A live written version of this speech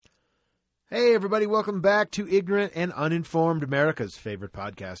Hey, everybody, welcome back to Ignorant and Uninformed, America's favorite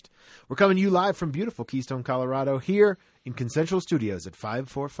podcast. We're coming to you live from beautiful Keystone, Colorado, here in Consensual Studios at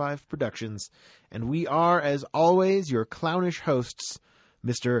 545 Productions. And we are, as always, your clownish hosts,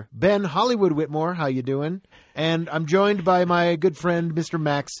 Mr. Ben Hollywood Whitmore. How you doing? And I'm joined by my good friend, Mr.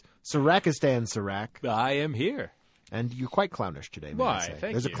 Max Sarakistan Sarak. I am here. And you're quite clownish today, may I Why? say.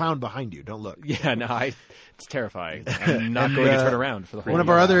 Thank There's you. a clown behind you. Don't look. Yeah, no, it's terrifying. I'm not going to turn around for the whole One of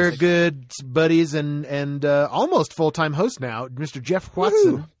our other conversation. good buddies and almost full-time host now, Mr. Jeff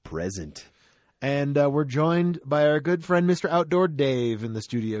Watson. Present. And we're joined by our good friend, Mr. Outdoor Dave, in the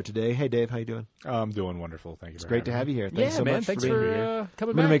studio today. Hey, Dave, how you doing? I'm doing wonderful. Thank you. It's great to have you here. Thanks Yeah, so man. much Thanks for being for here.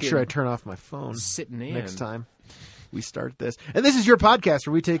 coming I'm back. going to make sure I and turn off my phone sitting in next time we start this. And this is your podcast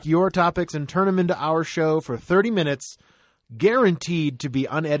where we take your topics and turn them into our show for 30 minutes, guaranteed to be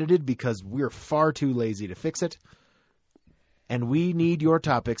unedited because we're far too lazy to fix it. And we need your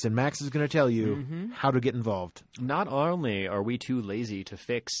topics, and Max is going to tell you how to get involved. Not only are we too lazy to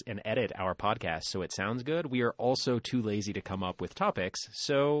fix and edit our podcast so it sounds good, we are also too lazy to come up with topics,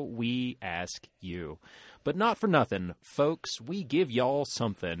 so we ask you. But not for nothing, folks, we give y'all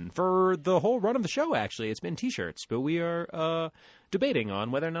something for the whole run of the show, actually. It's been T-shirts, but we are debating on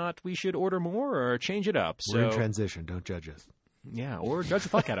whether or not we should order more or change it up. We're in So, transition. Don't judge us. yeah, or judge the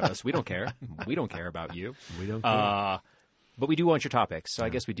fuck out of us. We don't care. We don't care about you. We don't care. But we do want your topics, so I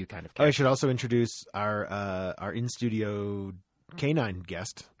guess we do kind of care. I should also introduce our in-studio canine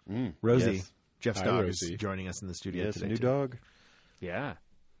guest, Rosie. yes. Jeff's Hi, dog Rosie. is joining us in the studio Yes, today. new too. dog. Yeah.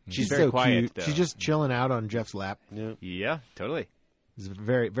 She's very so quiet, cute. though. She's just chilling out on Jeff's lap. Yeah, Yeah, totally. It's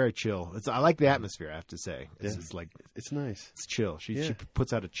very, very chill. I like the atmosphere, I have to say. It's Yeah. just like, it's nice. it's chill. She Yeah.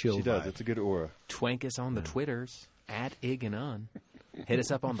 puts out a chill She does. vibe. It's a good aura. Twank us on the Twitters, at Ig and Un. Hit us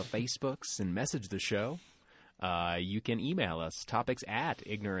up on the Facebooks and message the show. You can email us, topics at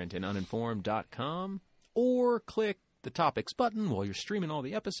ignorantanduninformed.com, or click the topics button while you're streaming all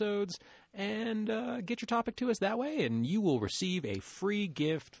the episodes and get your topic to us that way, and you will receive a free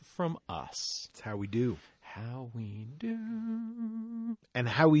gift from us. It's how we do. How we do. And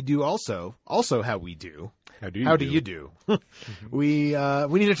how we do also how we do. How do you How do you do? We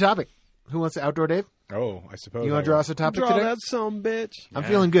need a topic. Who wants to outdoor, Dave? Oh, I suppose. You want to draw us a topic Draw today? that some bitch. I'm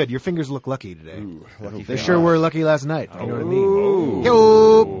feeling good. Your fingers look lucky today. Ooh, lucky They for sure us. were lucky last night. You know what I mean? Ooh.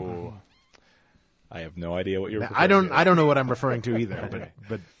 Yo! I have no idea what you're. I don't know what I'm referring to either,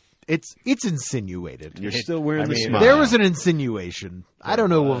 but it's insinuated. You're still wearing the mean, smile. There was an insinuation. I don't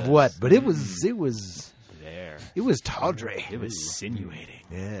know of what, but it was There. tawdry. It was insinuating.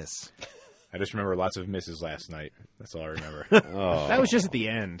 Yes. I just remember lots of misses last night. That's all I remember. Oh. That was just at the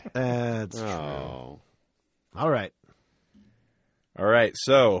end. That's Oh. all right. All right,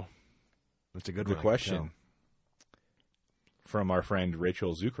 so That's a good the one. question from our friend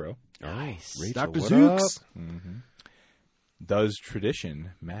Rachel Zucro: Nice. Rachel, Dr. what Zooks. up? does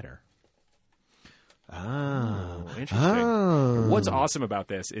tradition matter? Ah. Interesting. Oh. What's awesome about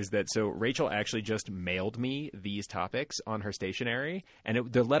this is that so Rachel actually just mailed me these topics on her stationery,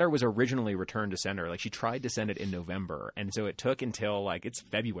 and the letter was originally returned to sender. Like she tried to send it in November, and so it took until like it's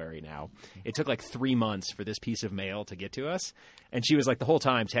February now. It took like 3 months for this piece of mail to get to us, and she was like the whole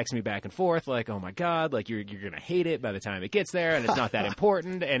time texting me back and forth, like, "Oh my god, like you're gonna hate it by the time it gets there, and it's not that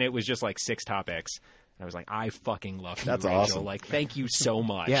important." And it was just like 6 topics. And I was like, I fucking love you, That's Rachel. awesome. Like, thank you so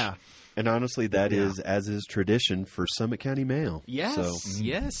much. Yeah. And honestly, that is as is tradition for Summit County Mail. Yes. So,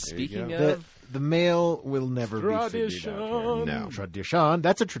 Yes. there you Speaking go. of The mail will never be figured out here. Tradition. No. Tradition.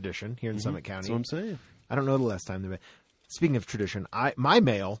 That's a tradition here in Summit County. that's what I'm saying. I don't know the last time. Speaking of tradition, my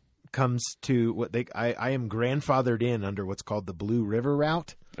mail comes to what I am grandfathered in under what's called the Blue River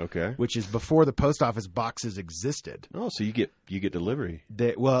route, Okay. which is before the post office boxes existed. Oh, so you get delivery.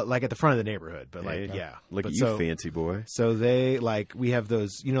 Well, like at the front of the neighborhood, but like, Hey, yeah. Look But at you, so, fancy boy. So they we have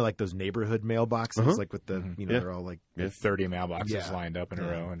those, like those neighborhood mailboxes, like with the, Yeah. they're all like, With 30 mailboxes Yeah. lined up in a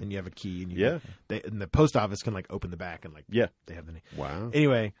row, and you have a key, and Yeah. and the post office can like open the back and like, Yeah. they have the name. Wow.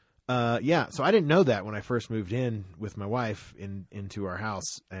 Anyway, so I didn't know that when I first moved in with my wife into our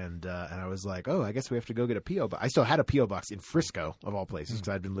house, and I was like, oh, I guess we have to go get a P.O. box. I still had a P.O. box in Frisco, of all places,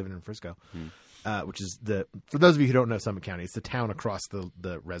 because I'd been living in Frisco, which is for those of you who don't know Summit County, it's the town across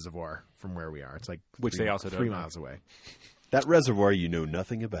the reservoir from where we are. It's like Which they also don't 3 know. miles away. That reservoir you know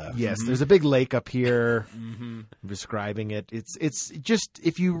nothing about. Yes, there's a big lake up here. I'm describing it. It's just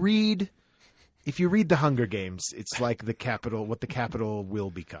if you read the Hunger Games, it's like the capital, what the capital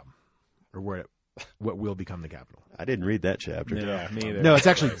will become, or what will become the capital. I didn't read that chapter. Yeah, Me either. No, it's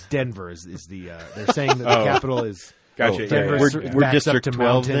actually Denver is the they're saying that the capital is Gotcha. Denver yeah. We're backs up District to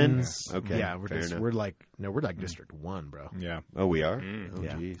 12 then? mountains. Okay, Yeah, we're fair just, enough. we're like District 1, bro. Yeah. Oh, we are? Mm. Oh,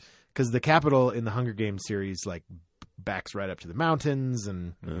 Yeah. jeez. Because the capital in the Hunger Games series like backs right up to the mountains,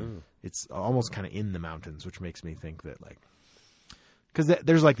 and it's almost kind of in the mountains, which makes me think that like because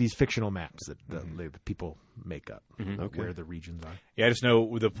there's like these fictional maps that the people make up where the regions are. Yeah, I just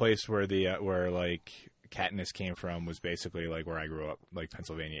know the place where where like Katniss came from was basically like where I grew up, like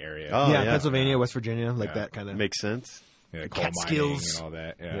Pennsylvania area. Oh, yeah, yeah. Pennsylvania, West Virginia, like Yeah. that kind of. Makes sense. Yeah, coal mining Catskills. and all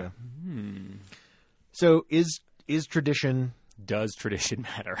that. Yeah. So is tradition Does tradition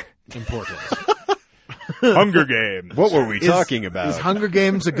matter? important? Hunger Games. What were we talking about? Is Hunger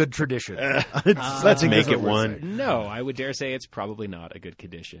Games a good tradition? Let's make it one. No, I would dare say it's probably not a good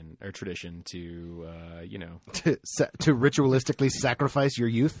condition or tradition to, to ritualistically sacrifice your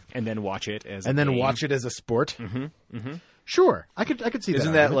youth and then watch it as and a then game. watch it as a sport. Sure, I could see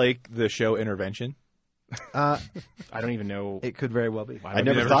Isn't that. that like the show Intervention? I don't even know. It could very well be. I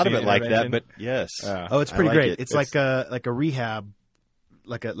never never thought of seen it like that, Intervention? but yes. Oh, it's I pretty like great. it. It's like a rehab,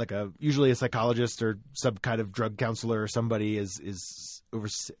 like a usually a psychologist or some kind of drug counselor or somebody is over.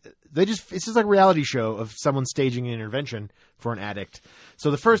 It's just like a reality show of someone staging an intervention for an addict. So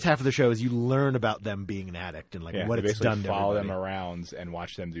the first half of the show is you learn about them being an addict and like Yeah, what they it's basically done to follow them everybody. around and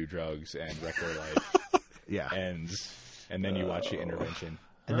watch them do drugs and wreck their life. Yeah, and then you watch the Intervention.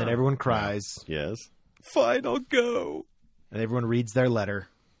 and then everyone cries Yes. Fine, I'll go. and everyone reads their letter.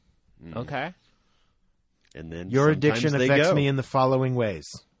 Okay. And then Your sometimes addiction they affects go. me in the following ways.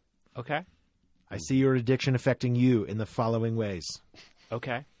 Okay. I see your addiction affecting you in the following ways.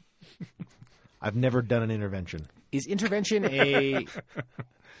 Okay. I've never done an intervention. Is intervention a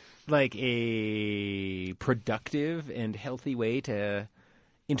productive and healthy way to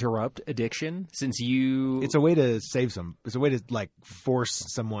interrupt addiction? Since It's a way to save some. It's a way to like force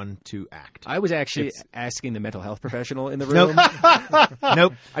someone to act. I was actually asking the mental health professional in the room.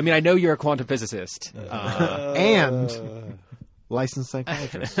 Nope. I mean, I know you're a quantum physicist. And licensed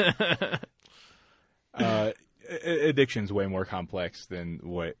psychiatrist. Addiction's way more complex than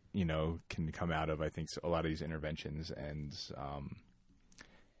what can come out of I think a lot of these interventions, and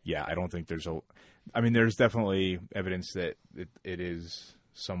I don't think there's there's definitely evidence that it is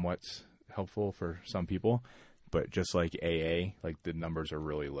somewhat helpful for some people, but just like AA, like the numbers are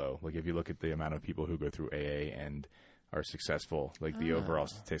really low. Like if you look at the amount of people who go through AA and are successful, like the overall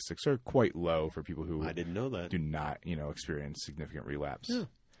statistics are quite low for people who I didn't know that. do not experience significant relapse.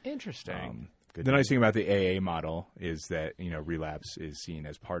 Interesting. Good The nice thing about the AA model is that relapse is seen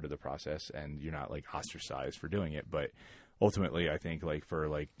as part of the process, and you're not like ostracized for doing it. But ultimately, I think like for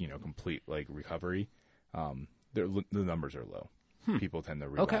complete like recovery, the numbers are low. People tend to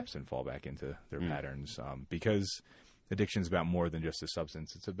relapse and fall back into their patterns because addiction is about more than just a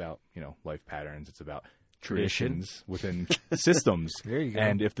substance. It's about life patterns. It's about traditions within systems. There you go.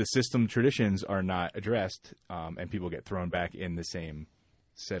 And if the system traditions are not addressed, and people get thrown back in the same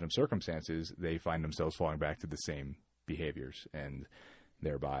set of circumstances, they find themselves falling back to the same behaviors, and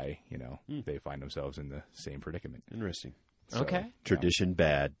thereby, they find themselves in the same predicament. Interesting. Okay. Tradition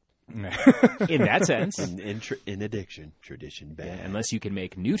bad. In that sense. In addiction, tradition bad. Yeah, unless you can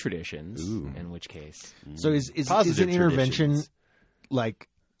make new traditions, in which case. So is Positive an intervention traditions. like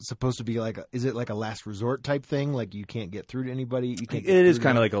supposed to be like is it like a last resort type thing? Like you can't get through to anybody. You can't. It is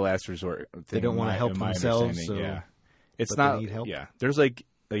kind of like a last resort thing. They don't wanna help in my themselves, understanding, so- yeah. It's but they not. need help? Yeah, there's like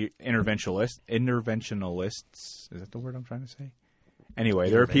interventionalists. Is that the word I'm trying to say? Anyway,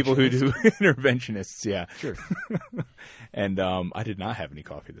 there are people who do interventionists. Yeah, Sure. and I did not have any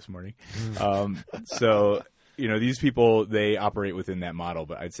coffee this morning. So these people, they operate within that model,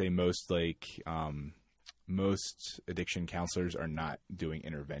 but I'd say most addiction counselors are not doing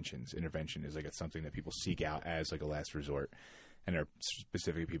interventions. Intervention is like something that people seek out as like a last resort. And there are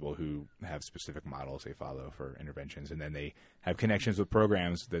specific people who have specific models they follow for interventions, and then they have connections with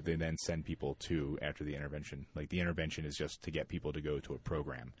programs that they then send people to after the intervention. Like the intervention is just to get people to go to a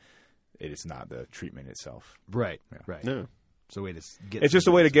program. It is not the treatment itself. Right. Right. No. It's a way to get. It's just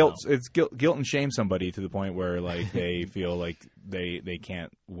a way to somebody guilt. It's guilt and shame somebody to the point where like they feel like they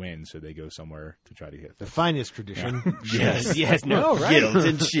can't win, so they go somewhere to try to get. the finest tradition. Yes. Yes, no, right. Guilt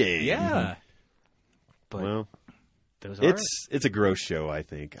and shame. Yeah. But Well, those are it's a gross show, I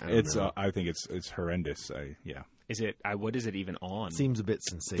think. I don't know. I think it's horrendous. Is it? What is it even on? Seems a bit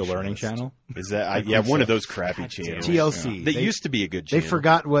The sensational. Learning Channel. Is that one of those crappy channels. TLC. That They- used to be a good They channel.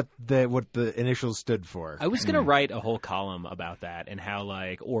 forgot what the initials stood for. I was gonna write a whole column about that and how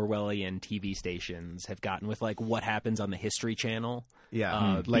like Orwellian TV stations have gotten with like what happens on the History Channel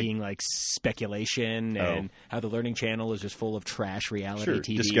Yeah. being like speculation and how the Learning Channel is just full of trash reality Sure.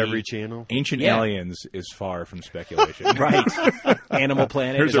 TV. Discovery Channel. Ancient Yeah. Aliens is far from speculation. Right. Animal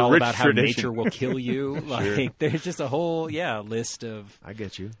Planet There's is a all rich about how tradition. nature will kill you. Like there's just a whole list of I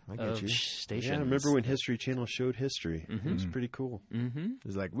get you. I get you. stations. Yeah, I remember when History Channel showed history. It was pretty cool.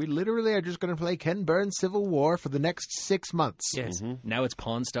 It's like, we literally are just going to play Ken Burns' Civil War for the next 6 months. Yes. Now it's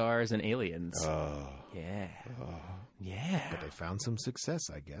Pawn Stars and Aliens. Oh, Yeah. Yeah. But they found some success,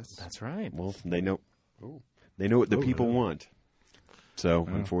 I guess. That's right. well, they know. They know what the people want. So,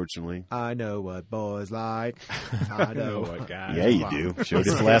 unfortunately, I know what boys like. I know Oh, my God. yeah, you do. Showed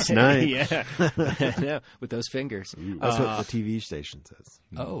us last night. Yeah. No, with those fingers. That's what the TV station says.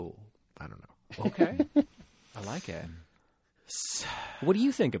 Oh. I don't know. Okay. I like it. What do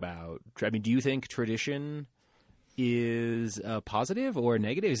you think about? I mean, do you think tradition is positive or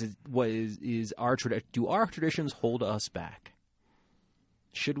negative? Do our traditions hold us back?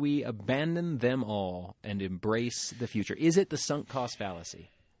 Should we abandon them all and embrace the future? Is it the sunk cost fallacy?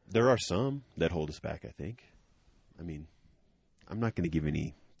 There are some that hold us back, I think. I mean, I'm not going to give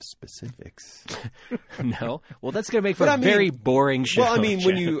any specifics. No. Well, that's going to make for But a I mean- very boring show. Well, I mean,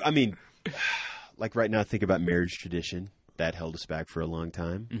 Jeff. like right now, think about marriage tradition. That held us back for a long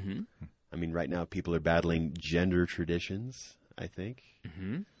time. Mhm. I mean, right now, people are battling gender traditions, I think.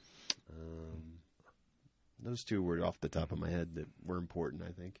 Mhm. Those two were off the top of my head that were important,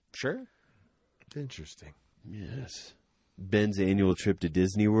 I think. Sure. Interesting. Yes. Ben's annual trip to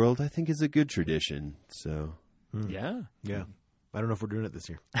Disney World, I think, is a good tradition. So, Yeah. Yeah. I don't know if we're doing it this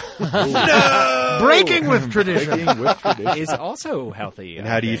year. no! Breaking with tradition. Is also healthy. And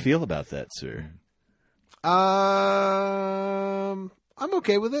I how do you think. feel about that, sir? I'm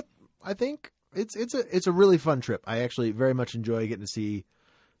okay with it. I think it's a really fun trip. I actually very much enjoy getting to see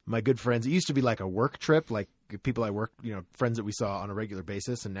my good friends. It used to be like a work trip, like people I work, friends that we saw on a regular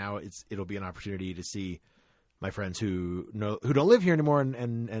basis, and now it'll be an opportunity to see my friends who don't live here anymore,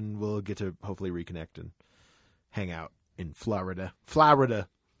 and we'll get to hopefully reconnect and hang out in Florida.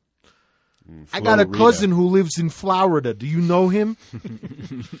 I got a cousin who lives in Florida. Do you know him?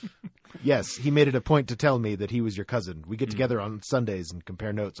 Yes, he made it a point to tell me that he was your cousin. We get together on Sundays and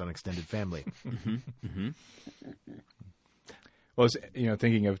compare notes on extended family. Well,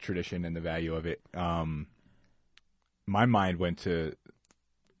 thinking of tradition and the value of it, my mind went to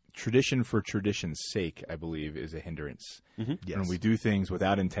tradition for tradition's sake, I believe, is a hindrance. Yes. When we do things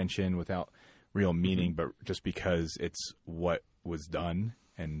without intention, without real meaning, but just because it's what was done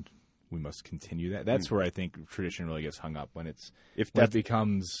and we must continue that. That's where I think tradition really gets hung up, when it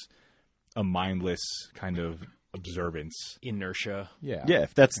becomes a mindless kind of observance. Inertia. Yeah. Yeah,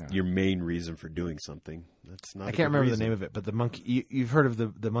 if that's your main reason for doing something, that's not. I can't remember the name of it, but the monkey. You've heard of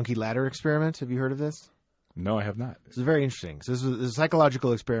the monkey ladder experiment? Have you heard of this? No, I have not. This is very interesting. So this was a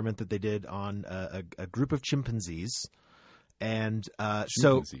psychological experiment that they did on a group of chimpanzees, and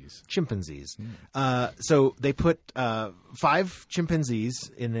chimpanzees. So they put 5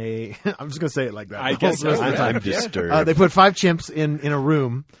 chimpanzees in a. I'm just going to say it like that. I guess so. I'm disturbed. They put 5 chimps in a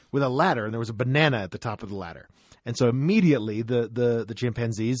room with a ladder, and there was a banana at the top of the ladder. And so immediately the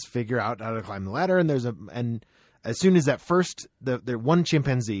chimpanzees figure out how to climb the ladder, and as soon as that first the one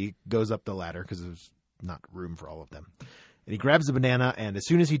chimpanzee goes up the ladder, because there's not room for all of them, and he grabs the banana, and as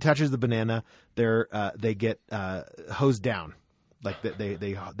soon as he touches the banana, they get hosed down, like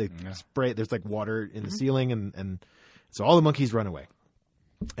they spray. There's like water in the ceiling, and so all the monkeys run away,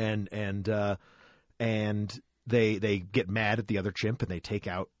 and they get mad at the other chimp, and they take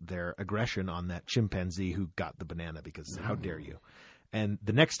out their aggression on that chimpanzee who got the banana, because how dare you? And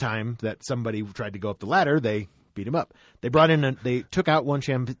the next time that somebody tried to go up the ladder, they beat him up. They took out one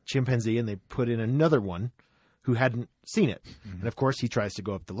chimpanzee, and they put in another one who hadn't seen it. And of course, he tries to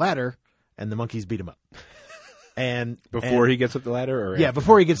go up the ladder, and the monkeys beat him up. And Before he gets up the ladder, or yeah,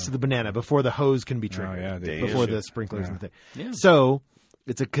 before he gets to the banana, before the hose can be triggered, yeah, before the sprinklers and the thing. Yeah. So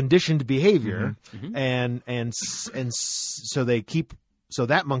it's a conditioned behavior, and so they keep. So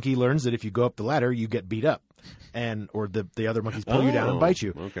that monkey learns that if you go up the ladder, you get beat up, or the other monkeys pull you down and bite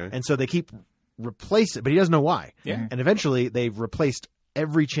you. Okay. And so they keep replace it, but he doesn't know why. Yeah. And eventually they've replaced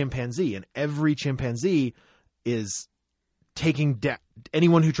every chimpanzee, and every chimpanzee is taking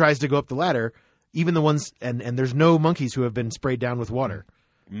anyone who tries to go up the ladder, even the ones, and there's no monkeys who have been sprayed down with water.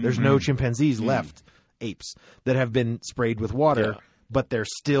 There's no chimpanzees left, apes, that have been sprayed with water, but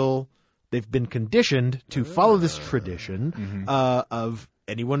they've been conditioned to follow this tradition of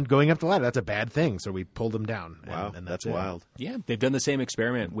anyone going up the ladder. That's a bad thing, so we pull them down. Wow, and that's it. wild. Yeah, they've done the same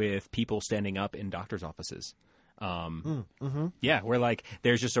experiment with people standing up in doctors' offices. Yeah, where like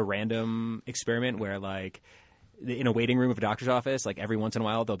there's just a random experiment where like in a waiting room of a doctor's office, like every once in a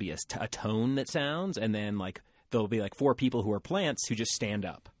while there'll be a tone that sounds, and then like there'll be like 4 people who are plants who just stand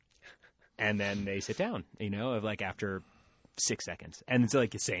up, and then they sit down. Of like after 6 seconds. And it's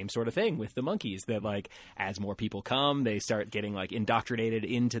like the same sort of thing with the monkeys, that like as more people come, they start getting like indoctrinated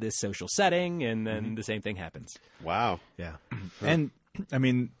into this social setting, and then the same thing happens. Wow. Yeah. And I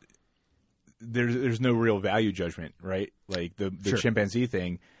mean, there's no real value judgment, right? Like the Sure. chimpanzee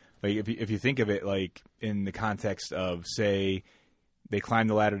thing. Like if you think of it like in the context of, say, they climbed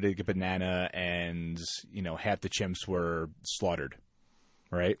the ladder to get banana, and half the chimps were slaughtered,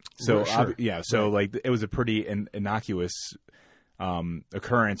 right? So Sure. so like it was a pretty innocuous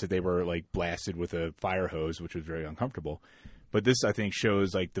occurrence that they were like blasted with a fire hose, which was very uncomfortable. But this, I think,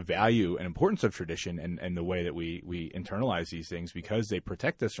 shows like the value and importance of tradition, and the way that we internalize these things, because they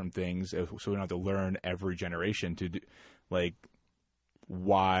protect us from things, so we don't have to learn every generation to do, like,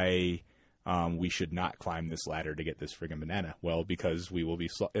 why we should not climb this ladder to get this friggin' banana. Well, because we will be,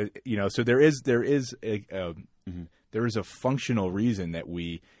 so there is a functional reason that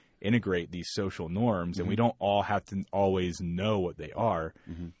we integrate these social norms, and we don't all have to always know what they are.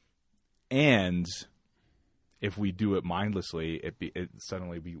 And if we do it mindlessly, it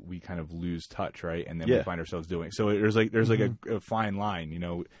suddenly we kind of lose touch, right? And then we find ourselves doing. So there's a fine line,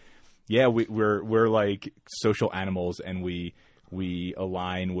 Yeah, we're like social animals, and we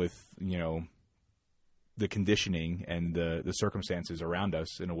align with the conditioning and the circumstances around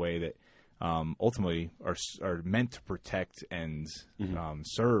us in a way that ultimately are meant to protect and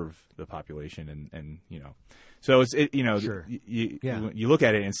serve the population, and so it's Sure. you look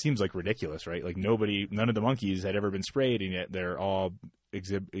at it and it seems like ridiculous, right? Like none of the monkeys had ever been sprayed, and yet they're all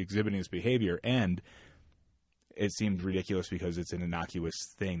exhibiting this behavior, and it seems ridiculous because it's an innocuous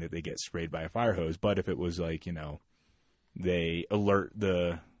thing that they get sprayed by a fire hose. But if it was like they alert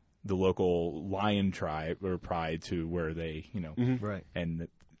the local lion tribe or pride to where they Right. and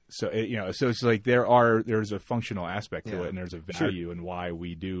so so it's like there's a functional aspect to Yeah. it, and there's a value in why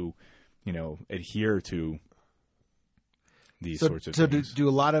we do adhere to these sorts of things.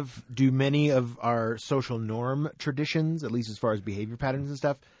 Do many of our social norm traditions, at least as far as behavior patterns and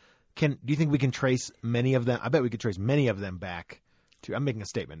stuff, do you think we can trace many of them? I bet we could trace many of them back to, I'm making a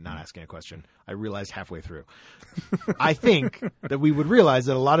statement, not asking a question. I realized halfway through. I think that we would realize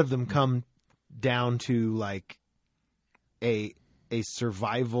that a lot of them come down to like a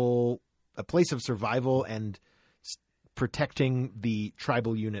survival, a place of survival and protecting the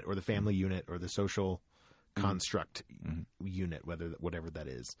tribal unit or the family unit or the social construct unit, whatever that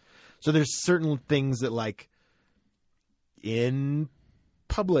is. So there's certain things that, like, in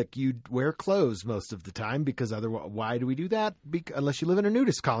public you'd wear clothes most of the time, because otherwise, why do we do that? Unless you live in a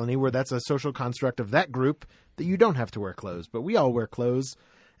nudist colony where that's a social construct of that group that you don't have to wear clothes. But we all wear clothes,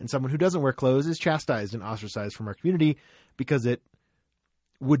 and someone who doesn't wear clothes is chastised and ostracized from our community, because it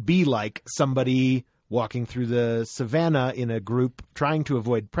would be like somebody walking through the savannah in a group trying to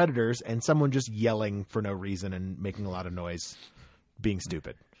avoid predators, and someone just yelling for no reason and making a lot of noise, being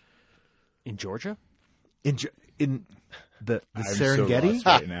stupid. In Georgia? In the I'm so Serengeti, lost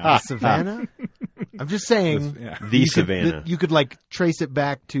right now. the savannah. I'm just saying, The savannah. you could like trace it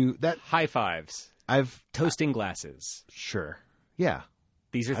back to that. High fives. Toasting glasses. Sure, yeah.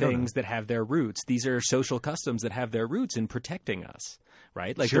 These are things that have their roots. These are social customs that have their roots in protecting us,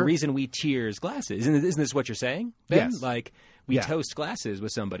 right? Like Sure. the reason we cheers glasses. Isn't this what you're saying, Ben? Yes. Like we toast glasses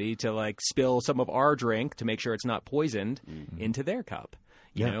with somebody to like spill some of our drink to make sure it's not poisoned into their cup.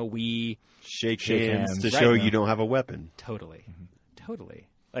 You know, we Shake hands to Right. show you don't have a weapon. totally.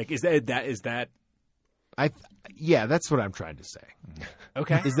 Like is that Yeah, that's what I'm trying to say.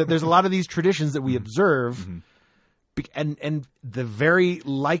 okay? Is that there's a lot of these traditions that we observe, and the very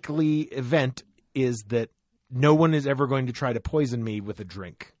likely event is that no one is ever going to try to poison me with a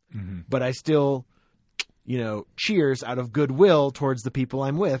drink. But I still, cheers out of goodwill towards the people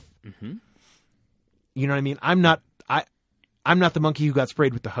I'm with. You know what I mean? I'm not the monkey who got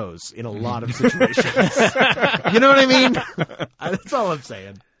sprayed with the hose in a lot of situations. You know what I mean? That's all I'm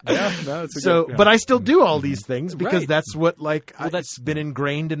saying. Yeah, no, it's But I still do all these things because Right. that's what that's been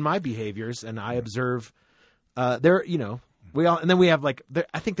ingrained in my behaviors, and I observe. We all, and then we have I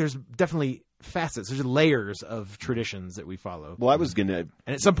think there's definitely facets. There's layers of traditions that we follow, Well, I was going to and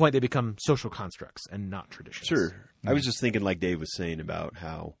at some point they become social constructs and not traditions. Sure. I was just thinking, like Dave was saying, about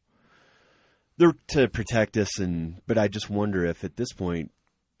how they're to protect us, but I just wonder if at this point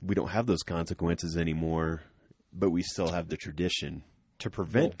we don't have those consequences anymore, but we still have the tradition to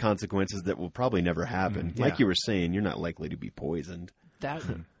prevent consequences that will probably never happen. Yeah. Like you were saying, you're not likely to be poisoned. That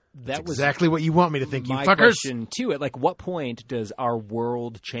that was exactly what you want me to think, you my fuckers. question to it. Like, what point does our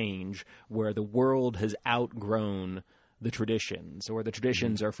world change where the world has outgrown the traditions, or the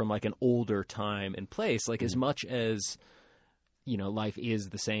traditions are from like an older time and place? Like, as much as, you know, life is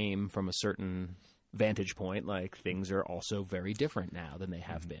the same from a certain vantage point, like things are also very different now than they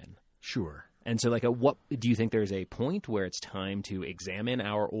have been. Sure. And so, like, what do you think there's a point where it's time to examine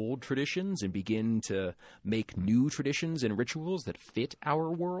our old traditions and begin to make new traditions and rituals that fit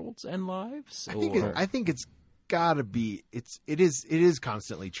our worlds and lives? I think it's got to be. It is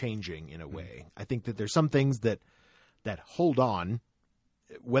constantly changing in a way. I think that there's some things that hold on,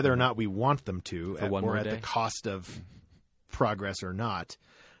 whether or not we want them to, For one or more at day. the cost of progress or not.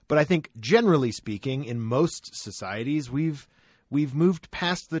 But I think, generally speaking, in most societies, we've moved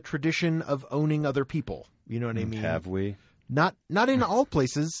past the tradition of owning other people. You know what I mean? Have we? Not in all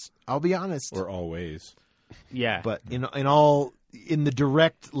places, I'll be honest. Or always. yeah, But in the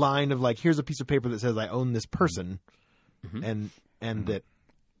direct line of like, here's a piece of paper that says I own this person, and that,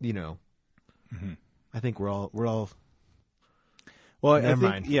 you know, I think we're all. Well, Never I think,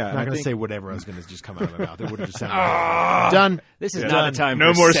 mind. yeah, I'm not I going to think- say whatever I was going to just come out of my mouth. It would have just sounded done. this is Yeah. not a time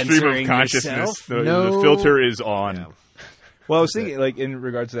No for more stream censoring of consciousness. yourself. The No. filter is on. Yeah. Well, I was thinking, like, in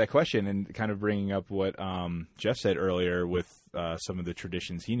regards to that question, and kind of bringing up what Jeff said earlier with some of the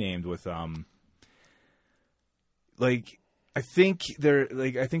traditions he named, with like, I think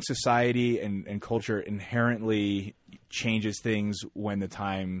society and culture inherently changes things when the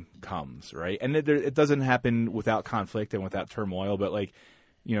time comes, right? And it doesn't happen without conflict and without turmoil, but like,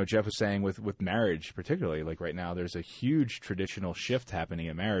 you know, Jeff was saying with marriage, particularly, like right now, there's a huge traditional shift happening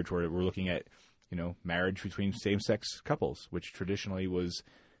in marriage where we're looking at, you know, marriage between same-sex couples, which traditionally was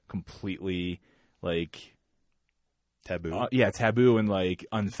completely like Taboo. taboo and like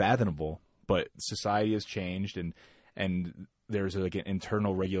unfathomable. But society has changed, and there's like an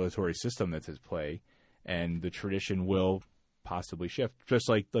internal regulatory system that's at play, and the tradition will possibly shift. Just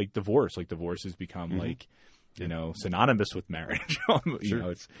like divorce, like divorce has become like, you know, synonymous with marriage. You know,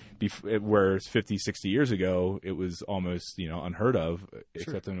 it's whereas 50, 60 years ago, it was almost, you know, unheard of,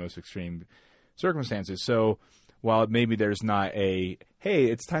 except in the most extreme circumstances. So while maybe there's not a, hey,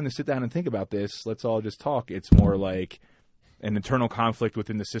 it's time to sit down and think about this, let's all just talk, it's more like an internal conflict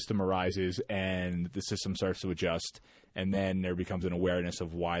within the system arises, and the system starts to adjust, and then there becomes an awareness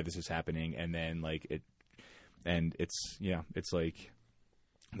of why this is happening, and then like it's like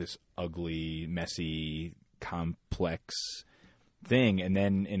this ugly, messy, complex thing, and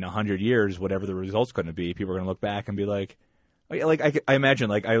then in 100 years, whatever the result's going to be, people are going to look back and be like I imagine,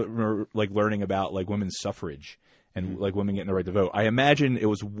 like, I remember like learning about like women's suffrage and like women getting the right to vote. I imagine it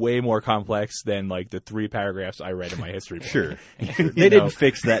was way more complex than like the 3 paragraphs I read in my history book. Sure. You They know? didn't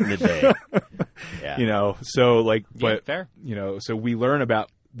fix that in a day. Yeah. You know, so like, Yeah, but fair. you know, so we learn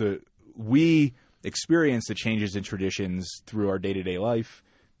about we experience the changes in traditions through our day-to-day life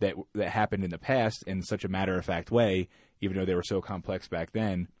that happened in the past in such a matter-of-fact way, even though they were so complex back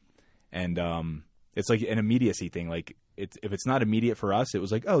then. And it's like an immediacy thing. Like, if it's not immediate for us, it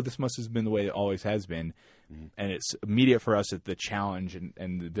was like, oh, this must have been the way it always has been. And it's immediate for us at the challenge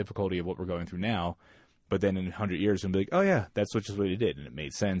and the difficulty of what we're going through now. But then in 100 years, we'll be like, oh, yeah, that's just what it did. And it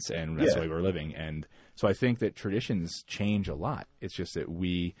made sense, and that's the way we're living. And so I think that traditions change a lot. It's just that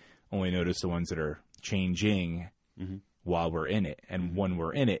we only notice the ones that are changing while we're in it. And when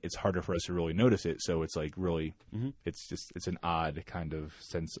we're in it, it's harder for us to really notice it. So it's like really, it's an odd kind of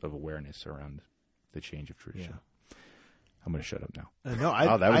sense of awareness around the change of tradition. I'm going to shut up now.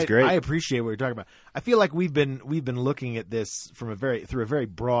 No, that was great. I appreciate what you're talking about. I feel like we've been looking at this from through a very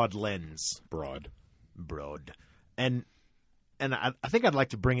broad lens. Broad, and I think I'd like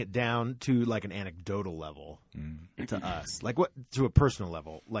to bring it down to like an anecdotal level to us, like to a personal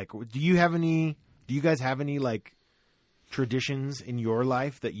level. Like, do you guys have any like traditions in your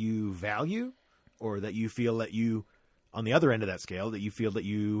life that you value, or that you feel that you, on the other end of that scale, that you feel that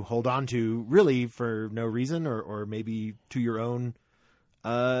you hold on to really for no reason, or maybe to your own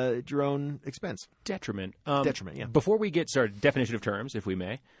expense? Detriment. Detriment, yeah. Before we get started, definition of terms, if we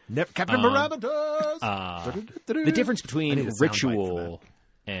may. Captain Parameters! The difference I between need a soundbite for ritual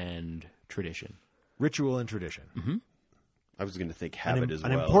and tradition. Ritual and tradition. Mm-hmm. I was going to think habit as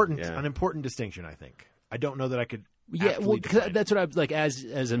well. An important distinction, I think. I don't know that I could. Yeah, aptly well, define it. that's what I was like. As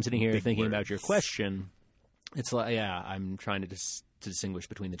I'm sitting here Big thinking words. about your question, it's like, yeah, I'm trying to distinguish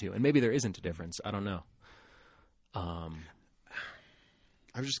between the two, and maybe there isn't a difference. I don't know. I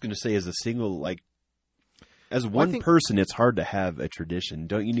was just going to say, as a single, like, as one person, it's hard to have a tradition.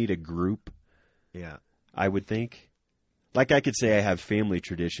 Don't you need a group? Yeah. I would think. Like, I could say I have family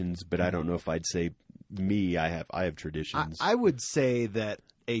traditions, but I don't know if I'd say me. I have traditions. I would say that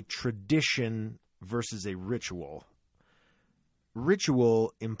a tradition versus a ritual.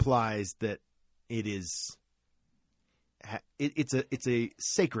 Ritual implies that it is it's a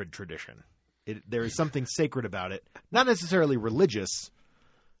sacred tradition. There is something sacred about it, not necessarily religious,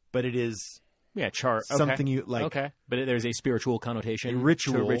 but it is something you like. Okay, but there's a spiritual connotation. A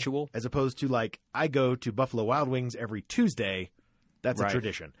ritual, to a ritual, as opposed to like I go to Buffalo Wild Wings every Tuesday. That's a Right.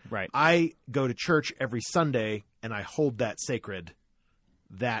 tradition. Right. I go to church every Sunday and I hold that sacred.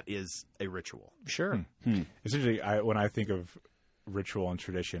 That is a ritual. Sure. Essentially, when I think of ritual and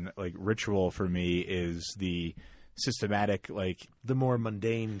tradition, like ritual for me is the systematic, like The more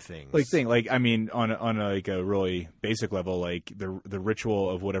mundane things. I mean, on like a really basic level, like the ritual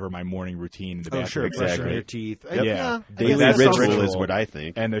of whatever my morning routine in the bathroom. sure, exactly. brushing your teeth. Yep. Yeah, I Daily guess that's ritual also- is what I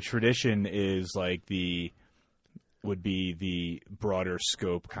think. And the tradition is like would be the broader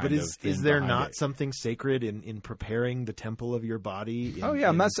scope kind But of is thing there behind not it. something sacred in preparing the temple of your body? Oh yeah,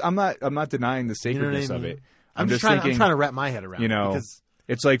 I'm not denying the You know what I sacredness of mean? it. I'm just trying. thinking, I'm trying to wrap my head around. you know, it because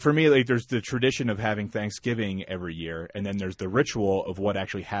it's like for me, like there's the tradition of having Thanksgiving every year, and then there's the ritual of what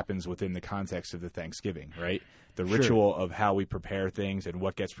actually happens within the context of the Thanksgiving, right? The ritual of how we prepare things and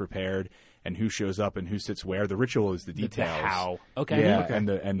what gets prepared and who shows up and who sits where. The ritual is the details. how. Okay. Yeah, Okay.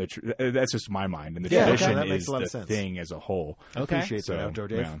 and that's just my mind, and the Yeah, okay, tradition that makes is a lot the of sense. thing as a whole. Okay. appreciate So that outdoor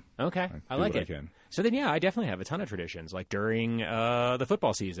Dave. yeah, Okay, I do like what it. I can. So then, yeah, I definitely have a ton of traditions. Like during the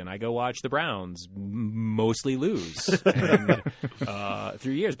football season, I go watch the Browns mostly lose and,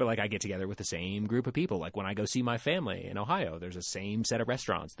 through years. But like, I get together with the same group of people. Like when I go see my family in Ohio, there's the same set of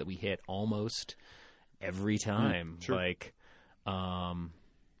restaurants that we hit almost every time. Like,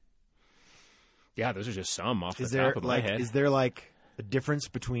 yeah, those are just some off the top of my head. Is there like a difference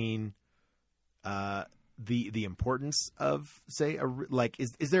between the importance of say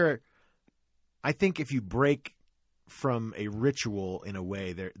is there? I think if you break from a ritual in a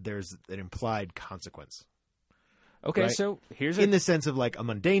way, there's an implied consequence. Okay, right? so here's In the sense of like a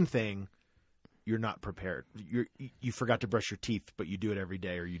mundane thing, you're not prepared. You forgot to brush your teeth, but you do it every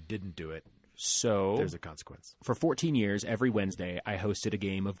day, or you didn't do it. so There's a consequence. for 14 years, every Wednesday, I hosted a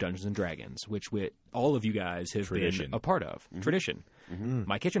game of Dungeons and Dragons, which all of you guys have Tradition. been a part of. Tradition.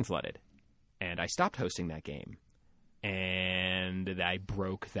 My kitchen flooded, and I stopped hosting that game, and I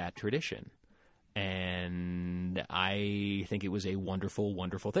broke that tradition. And I think it was a wonderful,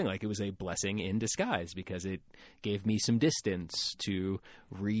 wonderful thing. Like, it was a blessing in disguise because it gave me some distance to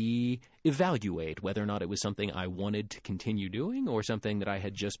reevaluate whether or not it was something I wanted to continue doing or something that I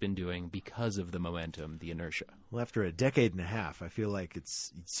had just been doing because of the momentum, the inertia. Well, after a decade and a half, I feel like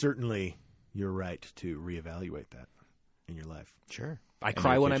it's certainly you're right to reevaluate that in your life. Sure. I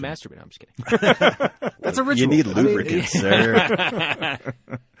cry when I kitchen. masturbate. I'm just kidding. That's a You ritual. need I mean, lubricant, sir.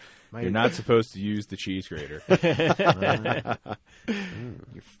 my- You're not supposed to use the cheese grater.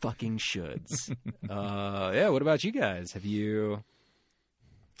 You fucking shoulds. Yeah, what about you guys? Have you...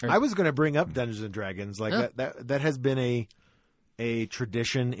 I was going to bring up Dungeons and Dragons. Like that has been a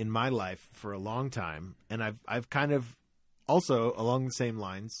tradition in my life for a long time, and I've kind of also along the same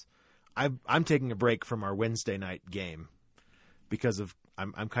lines. I'm taking a break from our Wednesday night game because of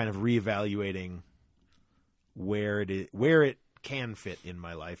I'm kind of reevaluating where it can fit in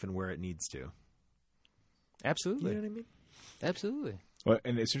my life and where it needs to. Absolutely. You know what I mean? Absolutely. Well,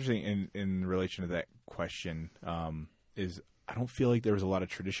 and it's interesting in relation to that question is I don't feel like there was a lot of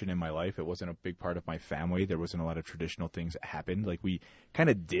tradition in my life. It wasn't a big part of my family. There wasn't a lot of traditional things that happened. Like we kind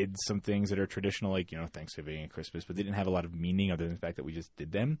of did some things that are traditional, like, you know, Thanksgiving and Christmas, but they didn't have a lot of meaning other than the fact that we just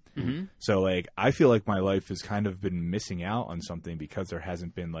did them. Mm-hmm. So like, I feel like my life has kind of been missing out on something because there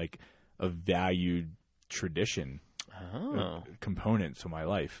hasn't been like a valued tradition component to my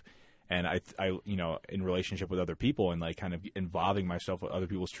life. And I, you know, in relationship with other people and like kind of involving myself with other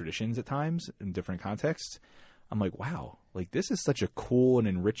people's traditions at times in different contexts, I'm like, wow, like this is such a cool and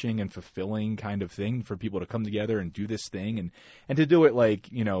enriching and fulfilling kind of thing for people to come together and do this thing and to do it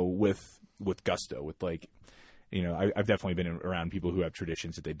like, you know, with gusto, with like, you know, I've definitely been around people who have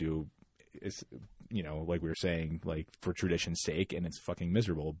traditions that they do, is, you know, like we were saying, like for tradition's sake, and it's fucking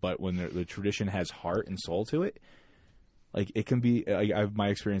miserable. But when the tradition has heart and soul to it, like it can be, my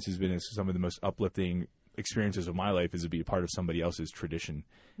experience has been some of the most uplifting experiences of my life is to be a part of somebody else's tradition.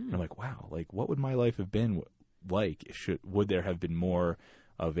 And I'm like, wow, like what would my life have been like? Would there have been more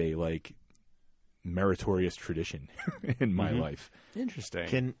of a like meritorious tradition in my life?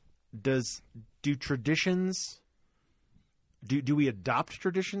 Interesting. Do traditions? Do we adopt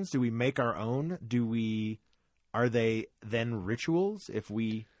traditions? Do we make our own? Are they then rituals? If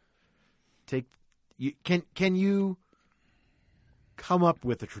we take, can you come up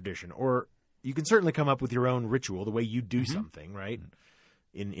with a tradition, or you can certainly come up with your own ritual, the way you do something, right?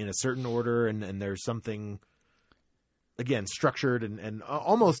 in a certain order, and there's something, again, structured and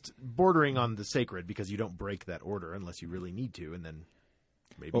almost bordering on the sacred, because you don't break that order unless you really need to, and then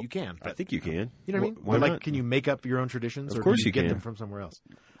maybe you can. I But, think you can. you know what I mean? Why Or, like, not? can you make up your own traditions? Of Or course do you you get can. them from somewhere else?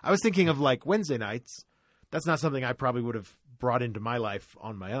 I was thinking of, like, Wednesday nights. That's not something I probably would have brought into my life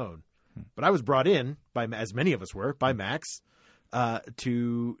on my own. But I was brought in, by as many of us were, by Max,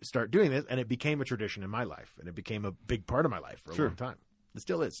 to start doing this, and it became a tradition in my life, and it became a big part of my life for a Sure. long time. It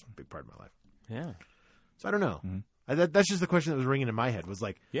still is a big part of my life. Yeah. So I don't know. That's just the question that was ringing in my head, was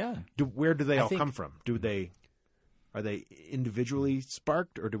like, Yeah. where do they all think- come from? Are they individually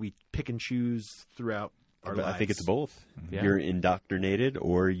sparked, or do we pick and choose throughout our But lives? I think it's both. Yeah. You're indoctrinated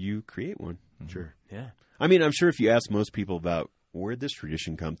or you create one. Sure. Yeah. I mean, I'm sure if you ask most people about where'd this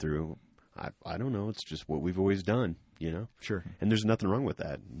tradition come through, I don't know. It's just what we've always done, you know? Sure. And there's nothing wrong with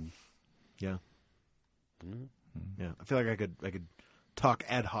that. Yeah. Yeah. I feel like I could talk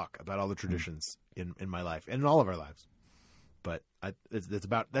ad hoc about all the traditions in my life and in all of our lives. But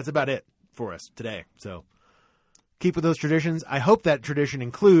that's about it for us today. So keep with those traditions. I hope that tradition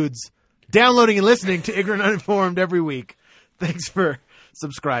includes downloading and listening to Ignorant Uninformed every week. Thanks for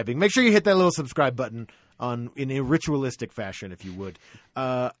subscribing. Make sure you hit that little subscribe button in a ritualistic fashion, if you would,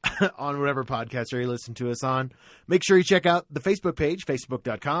 on whatever podcast you listen to us on. Make sure you check out the Facebook page,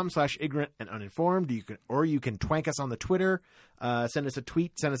 facebook.com/ignorant and uninformed. You can twank us on the Twitter, send us a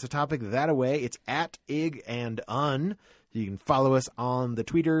tweet, send us a topic that away. It's at ig and un. You can follow us on the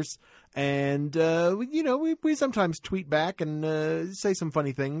tweeters, and we sometimes tweet back and say some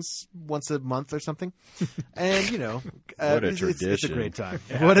funny things once a month or something. And What a it's a tradition. great time.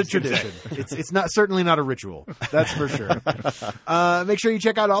 What a tradition! It's certainly not a ritual, that's for sure. Make sure you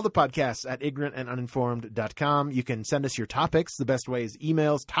check out all the podcasts at ignorantanduninformed.com. You can send us your topics. The best way is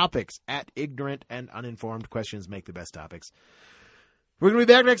emails, topics at ignorantanduninformed. Questions make the best topics. We're going to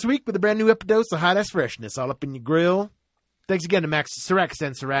be back next week with a brand new episode of Hot Ass Freshness, all up in your grill. Thanks again to Max Sirac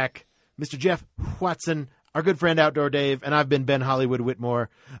and Sirac, Mr. Jeff Watson, our good friend Outdoor Dave, and I've been Ben Hollywood Whitmore.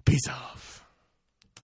 Peace off.